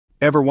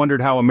Ever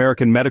wondered how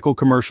American medical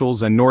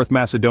commercials and North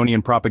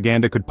Macedonian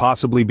propaganda could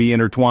possibly be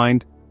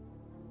intertwined?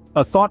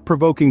 A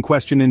thought-provoking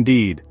question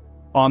indeed.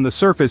 On the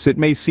surface, it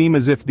may seem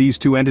as if these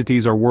two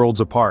entities are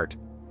worlds apart.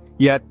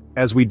 Yet,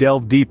 as we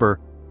delve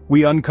deeper,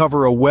 we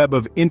uncover a web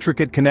of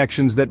intricate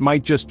connections that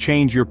might just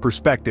change your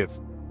perspective.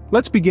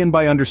 Let's begin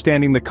by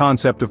understanding the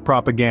concept of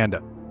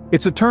propaganda.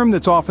 It's a term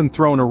that's often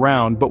thrown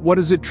around, but what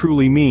does it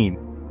truly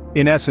mean?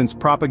 In essence,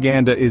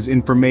 propaganda is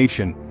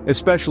information,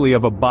 especially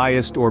of a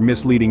biased or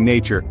misleading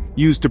nature,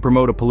 used to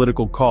promote a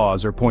political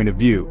cause or point of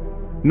view.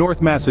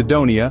 North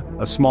Macedonia,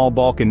 a small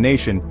Balkan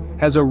nation,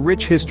 has a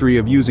rich history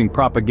of using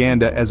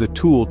propaganda as a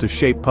tool to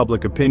shape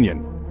public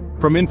opinion.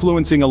 From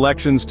influencing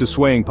elections to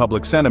swaying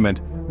public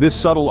sentiment, this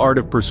subtle art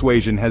of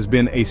persuasion has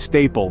been a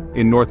staple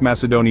in North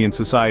Macedonian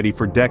society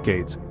for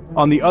decades.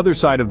 On the other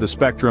side of the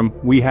spectrum,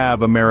 we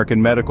have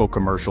American medical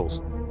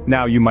commercials.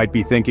 Now you might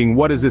be thinking,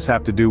 what does this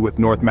have to do with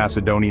North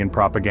Macedonian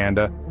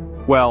propaganda?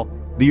 Well,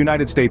 the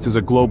United States is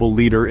a global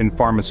leader in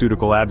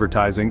pharmaceutical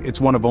advertising. It's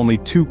one of only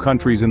 2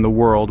 countries in the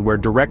world where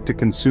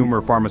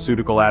direct-to-consumer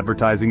pharmaceutical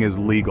advertising is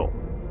legal.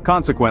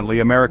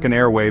 Consequently, American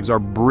airwaves are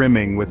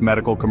brimming with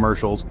medical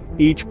commercials,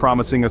 each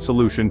promising a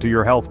solution to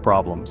your health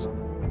problems.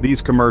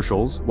 These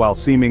commercials, while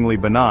seemingly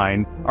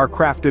benign, are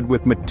crafted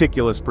with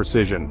meticulous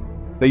precision.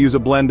 They use a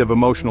blend of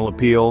emotional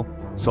appeal,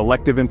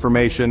 selective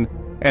information,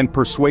 and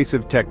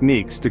persuasive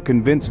techniques to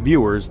convince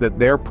viewers that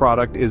their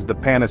product is the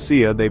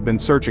panacea they've been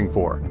searching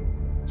for.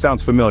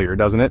 Sounds familiar,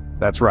 doesn't it?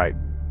 That's right.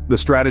 The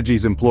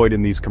strategies employed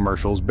in these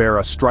commercials bear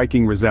a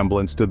striking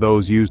resemblance to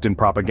those used in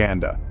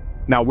propaganda.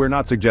 Now, we're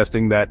not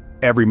suggesting that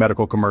every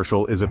medical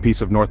commercial is a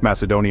piece of North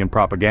Macedonian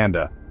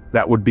propaganda.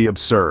 That would be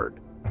absurd.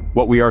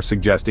 What we are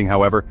suggesting,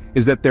 however,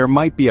 is that there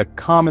might be a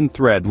common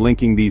thread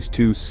linking these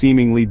two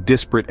seemingly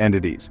disparate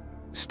entities.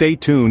 Stay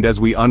tuned as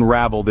we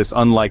unravel this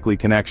unlikely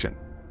connection.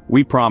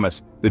 We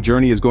promise, the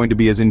journey is going to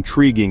be as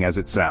intriguing as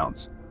it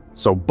sounds.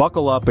 So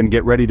buckle up and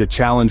get ready to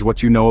challenge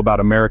what you know about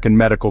American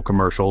medical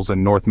commercials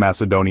and North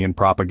Macedonian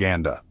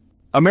propaganda.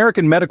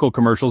 American medical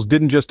commercials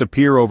didn't just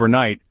appear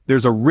overnight,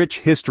 there's a rich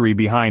history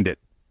behind it.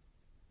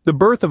 The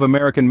birth of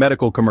American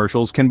medical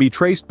commercials can be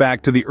traced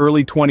back to the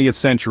early 20th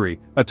century,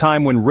 a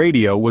time when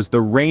radio was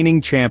the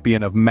reigning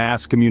champion of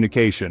mass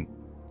communication.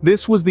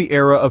 This was the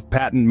era of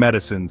patent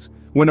medicines,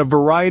 when a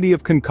variety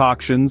of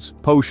concoctions,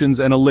 potions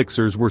and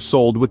elixirs were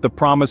sold with the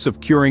promise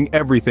of curing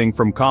everything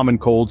from common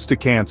colds to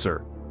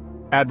cancer.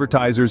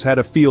 Advertisers had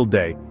a field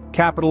day,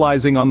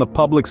 capitalizing on the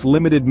public's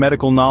limited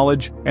medical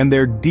knowledge and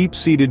their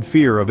deep-seated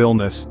fear of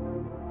illness.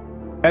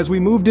 As we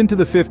moved into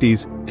the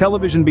 50s,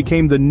 television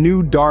became the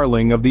new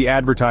darling of the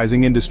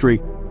advertising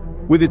industry.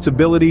 With its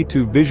ability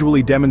to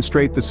visually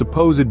demonstrate the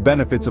supposed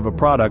benefits of a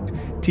product,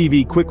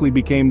 TV quickly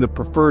became the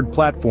preferred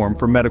platform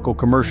for medical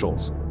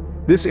commercials.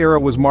 This era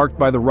was marked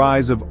by the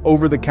rise of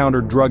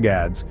over-the-counter drug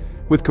ads,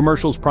 with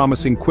commercials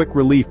promising quick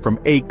relief from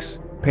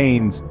aches,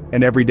 pains,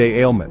 and everyday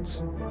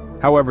ailments.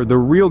 However, the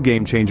real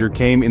game-changer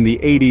came in the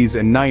 80s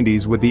and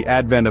 90s with the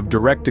advent of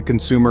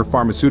direct-to-consumer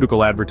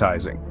pharmaceutical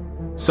advertising.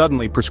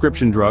 Suddenly,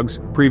 prescription drugs,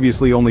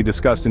 previously only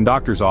discussed in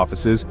doctors'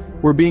 offices,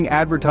 were being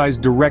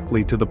advertised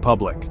directly to the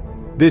public.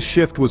 This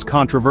shift was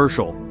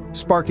controversial,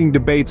 sparking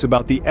debates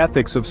about the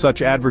ethics of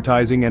such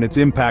advertising and its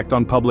impact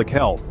on public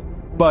health.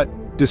 But,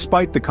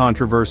 despite the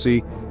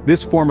controversy,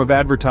 this form of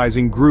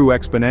advertising grew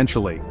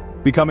exponentially,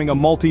 becoming a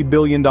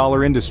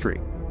multi-billion-dollar industry.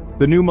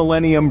 The new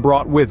millennium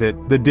brought with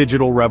it the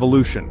digital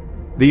revolution.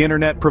 The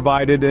internet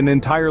provided an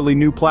entirely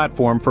new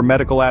platform for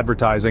medical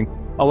advertising,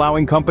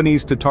 allowing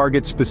companies to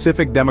target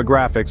specific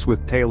demographics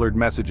with tailored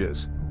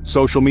messages.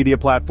 Social media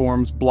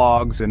platforms,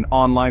 blogs, and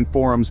online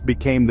forums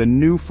became the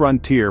new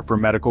frontier for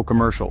medical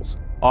commercials,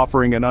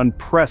 offering an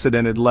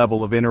unprecedented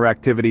level of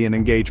interactivity and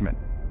engagement.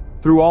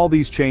 Through all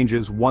these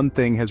changes, one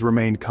thing has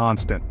remained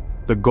constant.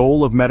 The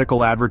goal of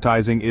medical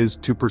advertising is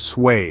to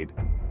persuade.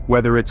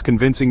 Whether it's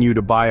convincing you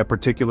to buy a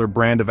particular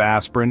brand of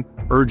aspirin,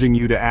 urging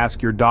you to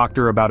ask your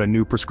doctor about a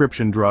new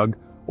prescription drug,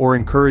 or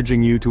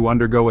encouraging you to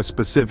undergo a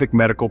specific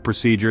medical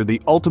procedure,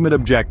 the ultimate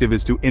objective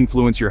is to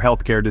influence your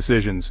healthcare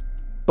decisions.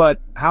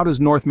 But how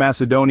does North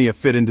Macedonia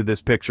fit into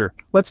this picture?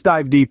 Let's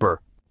dive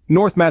deeper.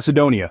 North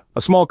Macedonia,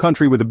 a small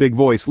country with a big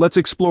voice, let's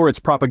explore its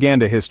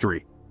propaganda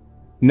history.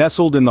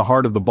 Nestled in the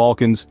heart of the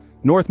Balkans,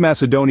 North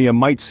Macedonia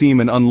might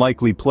seem an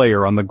unlikely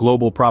player on the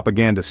global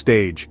propaganda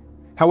stage.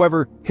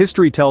 However,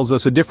 history tells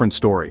us a different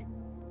story.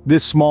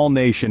 This small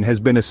nation has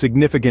been a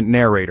significant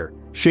narrator,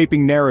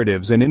 shaping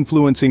narratives and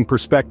influencing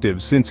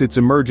perspectives since its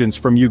emergence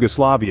from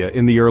Yugoslavia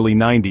in the early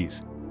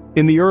 90s.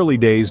 In the early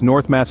days,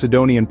 North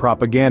Macedonian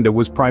propaganda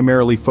was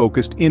primarily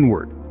focused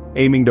inward,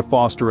 aiming to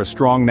foster a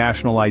strong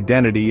national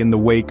identity in the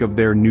wake of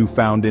their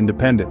newfound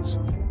independence.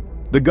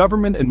 The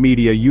government and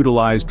media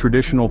utilized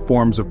traditional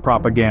forms of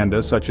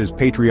propaganda such as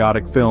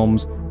patriotic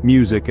films,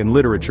 music, and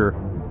literature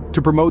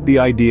to promote the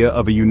idea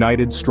of a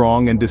united,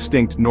 strong, and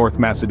distinct North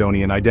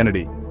Macedonian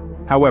identity.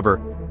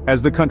 However,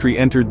 as the country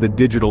entered the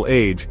digital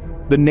age,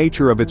 the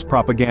nature of its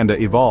propaganda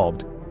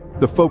evolved.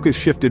 The focus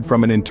shifted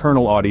from an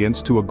internal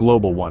audience to a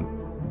global one.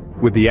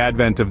 With the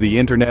advent of the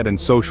internet and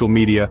social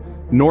media,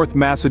 North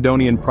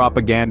Macedonian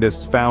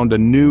propagandists found a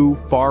new,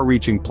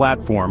 far-reaching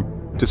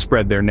platform to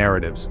spread their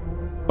narratives.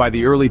 By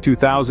the early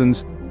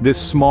 2000s, this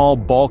small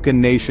Balkan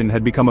nation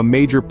had become a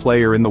major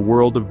player in the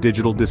world of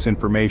digital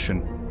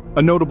disinformation.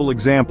 A notable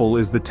example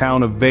is the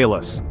town of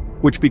Veles,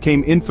 which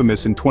became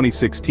infamous in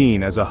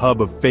 2016 as a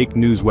hub of fake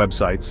news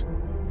websites.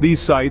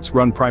 These sites,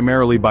 run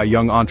primarily by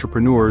young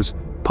entrepreneurs,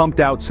 pumped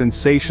out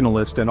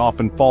sensationalist and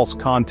often false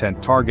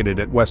content targeted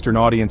at Western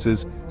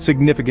audiences,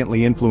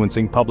 significantly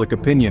influencing public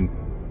opinion.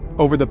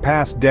 Over the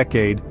past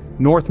decade,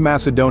 North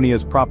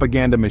Macedonia's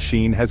propaganda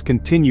machine has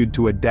continued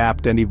to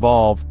adapt and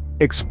evolve,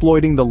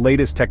 exploiting the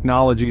latest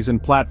technologies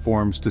and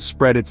platforms to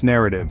spread its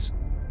narratives.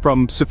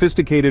 From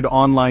sophisticated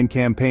online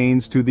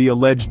campaigns to the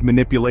alleged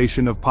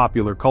manipulation of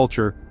popular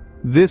culture,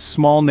 this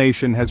small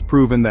nation has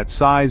proven that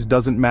size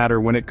doesn't matter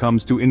when it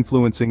comes to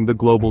influencing the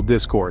global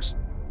discourse.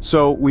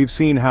 So, we've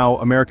seen how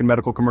American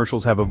medical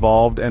commercials have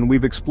evolved, and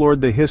we've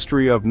explored the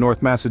history of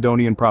North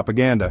Macedonian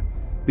propaganda.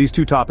 These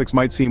two topics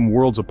might seem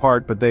worlds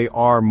apart, but they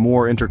are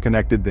more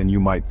interconnected than you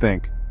might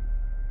think.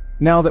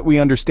 Now that we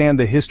understand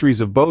the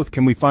histories of both,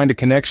 can we find a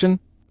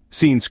connection?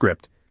 Scene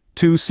script.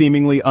 Two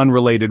seemingly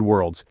unrelated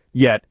worlds,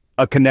 yet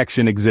a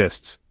connection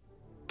exists.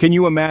 Can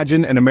you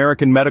imagine an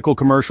American medical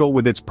commercial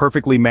with its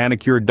perfectly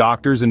manicured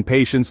doctors and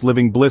patients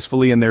living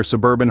blissfully in their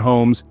suburban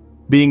homes,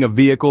 being a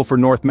vehicle for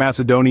North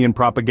Macedonian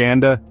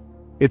propaganda?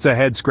 It's a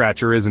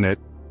head-scratcher, isn't it?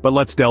 But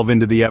let's delve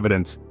into the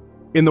evidence.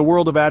 In the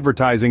world of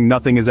advertising,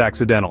 nothing is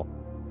accidental.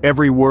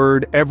 Every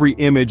word, every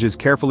image is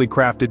carefully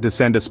crafted to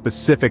send a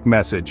specific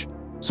message.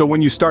 So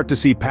when you start to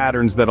see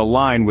patterns that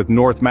align with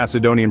North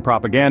Macedonian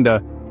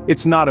propaganda,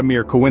 it's not a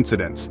mere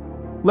coincidence.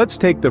 Let's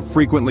take the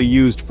frequently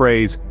used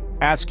phrase,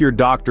 "Ask your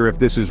doctor if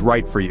this is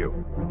right for you."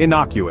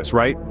 Innocuous,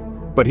 right?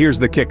 But here's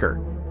the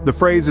kicker. The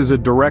phrase is a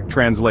direct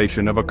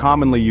translation of a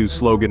commonly used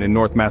slogan in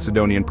North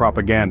Macedonian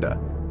propaganda.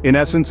 In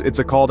essence, it's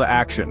a call to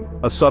action,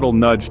 a subtle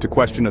nudge to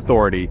question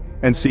authority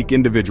and seek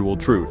individual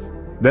truth.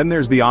 Then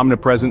there's the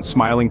omnipresent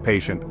smiling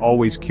patient,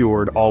 always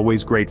cured,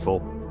 always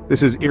grateful.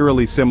 This is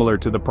eerily similar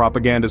to the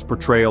propaganda's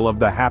portrayal of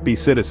the happy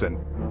citizen,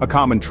 a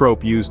common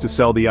trope used to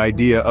sell the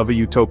idea of a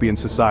utopian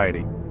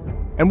society.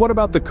 And what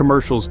about the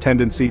commercial's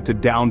tendency to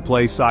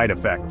downplay side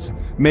effects?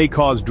 May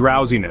cause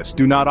drowsiness,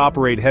 do not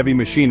operate heavy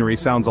machinery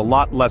sounds a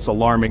lot less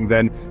alarming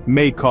than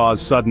may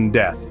cause sudden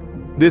death.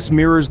 This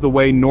mirrors the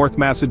way North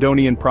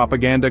Macedonian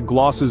propaganda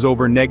glosses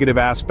over negative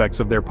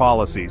aspects of their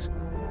policies,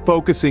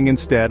 focusing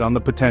instead on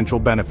the potential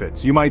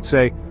benefits. You might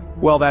say,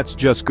 well, that's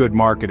just good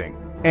marketing.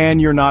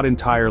 And you're not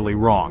entirely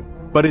wrong.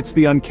 But it's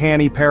the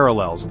uncanny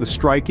parallels, the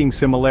striking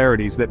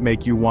similarities that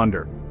make you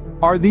wonder.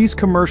 Are these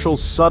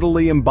commercials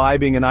subtly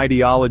imbibing an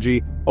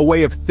ideology, a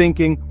way of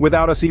thinking,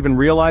 without us even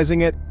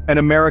realizing it? An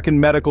American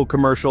medical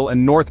commercial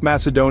and North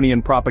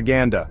Macedonian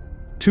propaganda.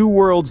 Two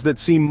worlds that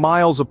seem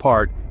miles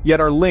apart,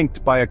 yet are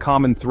linked by a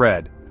common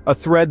thread. A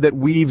thread that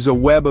weaves a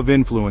web of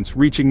influence,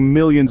 reaching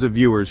millions of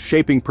viewers,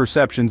 shaping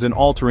perceptions and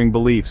altering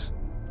beliefs.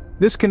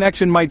 This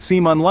connection might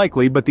seem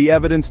unlikely, but the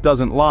evidence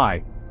doesn't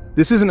lie.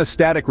 This isn't a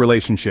static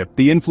relationship,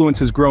 the influence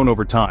has grown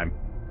over time.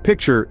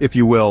 Picture, if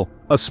you will,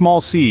 a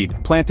small seed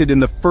planted in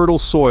the fertile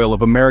soil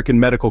of American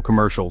medical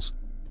commercials.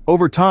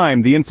 Over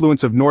time, the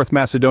influence of North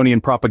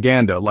Macedonian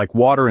propaganda, like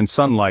water and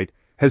sunlight,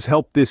 has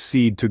helped this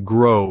seed to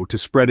grow, to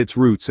spread its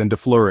roots and to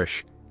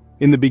flourish.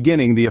 In the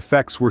beginning, the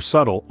effects were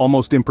subtle,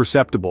 almost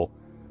imperceptible.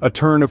 A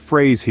turn of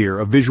phrase here,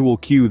 a visual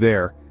cue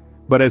there.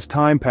 But as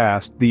time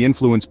passed, the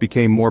influence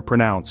became more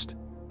pronounced.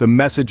 The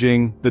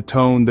messaging, the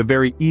tone, the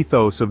very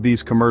ethos of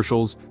these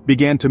commercials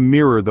began to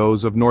mirror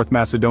those of North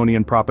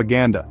Macedonian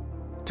propaganda.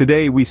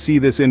 Today we see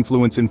this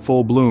influence in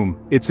full bloom.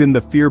 It's in the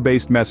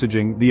fear-based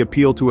messaging, the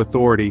appeal to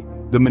authority,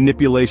 the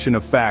manipulation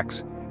of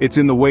facts. It's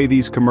in the way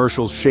these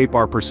commercials shape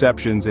our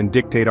perceptions and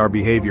dictate our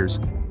behaviors.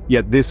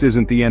 Yet this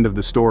isn't the end of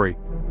the story.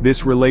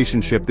 This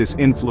relationship, this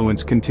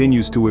influence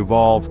continues to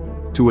evolve,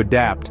 to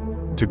adapt,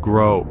 to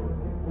grow.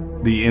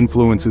 The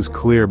influence is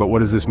clear, but what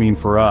does this mean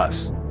for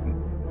us?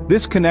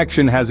 This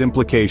connection has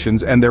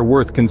implications, and they're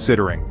worth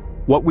considering.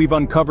 What we've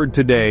uncovered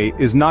today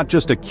is not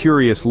just a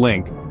curious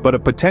link, but a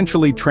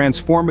potentially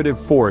transformative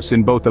force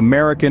in both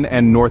American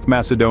and North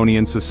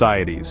Macedonian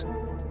societies.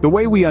 The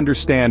way we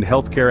understand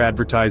healthcare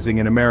advertising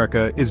in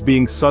America is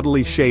being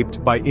subtly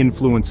shaped by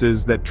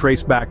influences that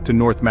trace back to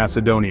North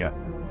Macedonia.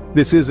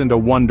 This isn't a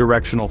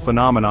one-directional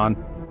phenomenon.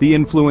 The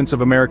influence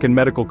of American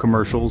medical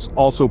commercials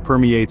also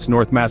permeates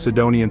North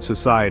Macedonian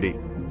society,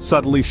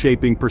 subtly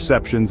shaping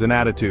perceptions and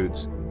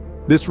attitudes.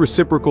 This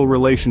reciprocal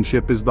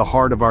relationship is the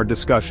heart of our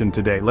discussion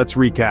today. Let's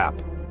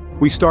recap.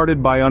 We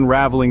started by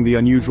unraveling the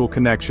unusual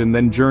connection,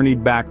 then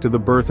journeyed back to the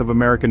birth of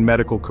American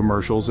medical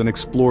commercials and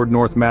explored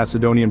North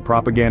Macedonian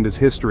propaganda's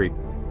history.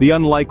 The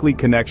unlikely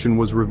connection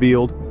was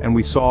revealed, and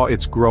we saw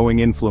its growing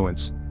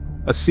influence.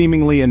 A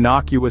seemingly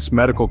innocuous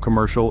medical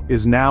commercial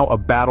is now a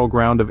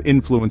battleground of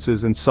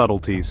influences and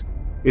subtleties.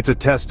 It's a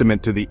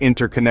testament to the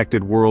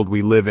interconnected world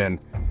we live in.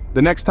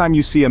 The next time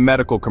you see a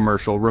medical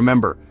commercial,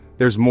 remember,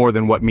 there's more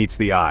than what meets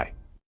the eye.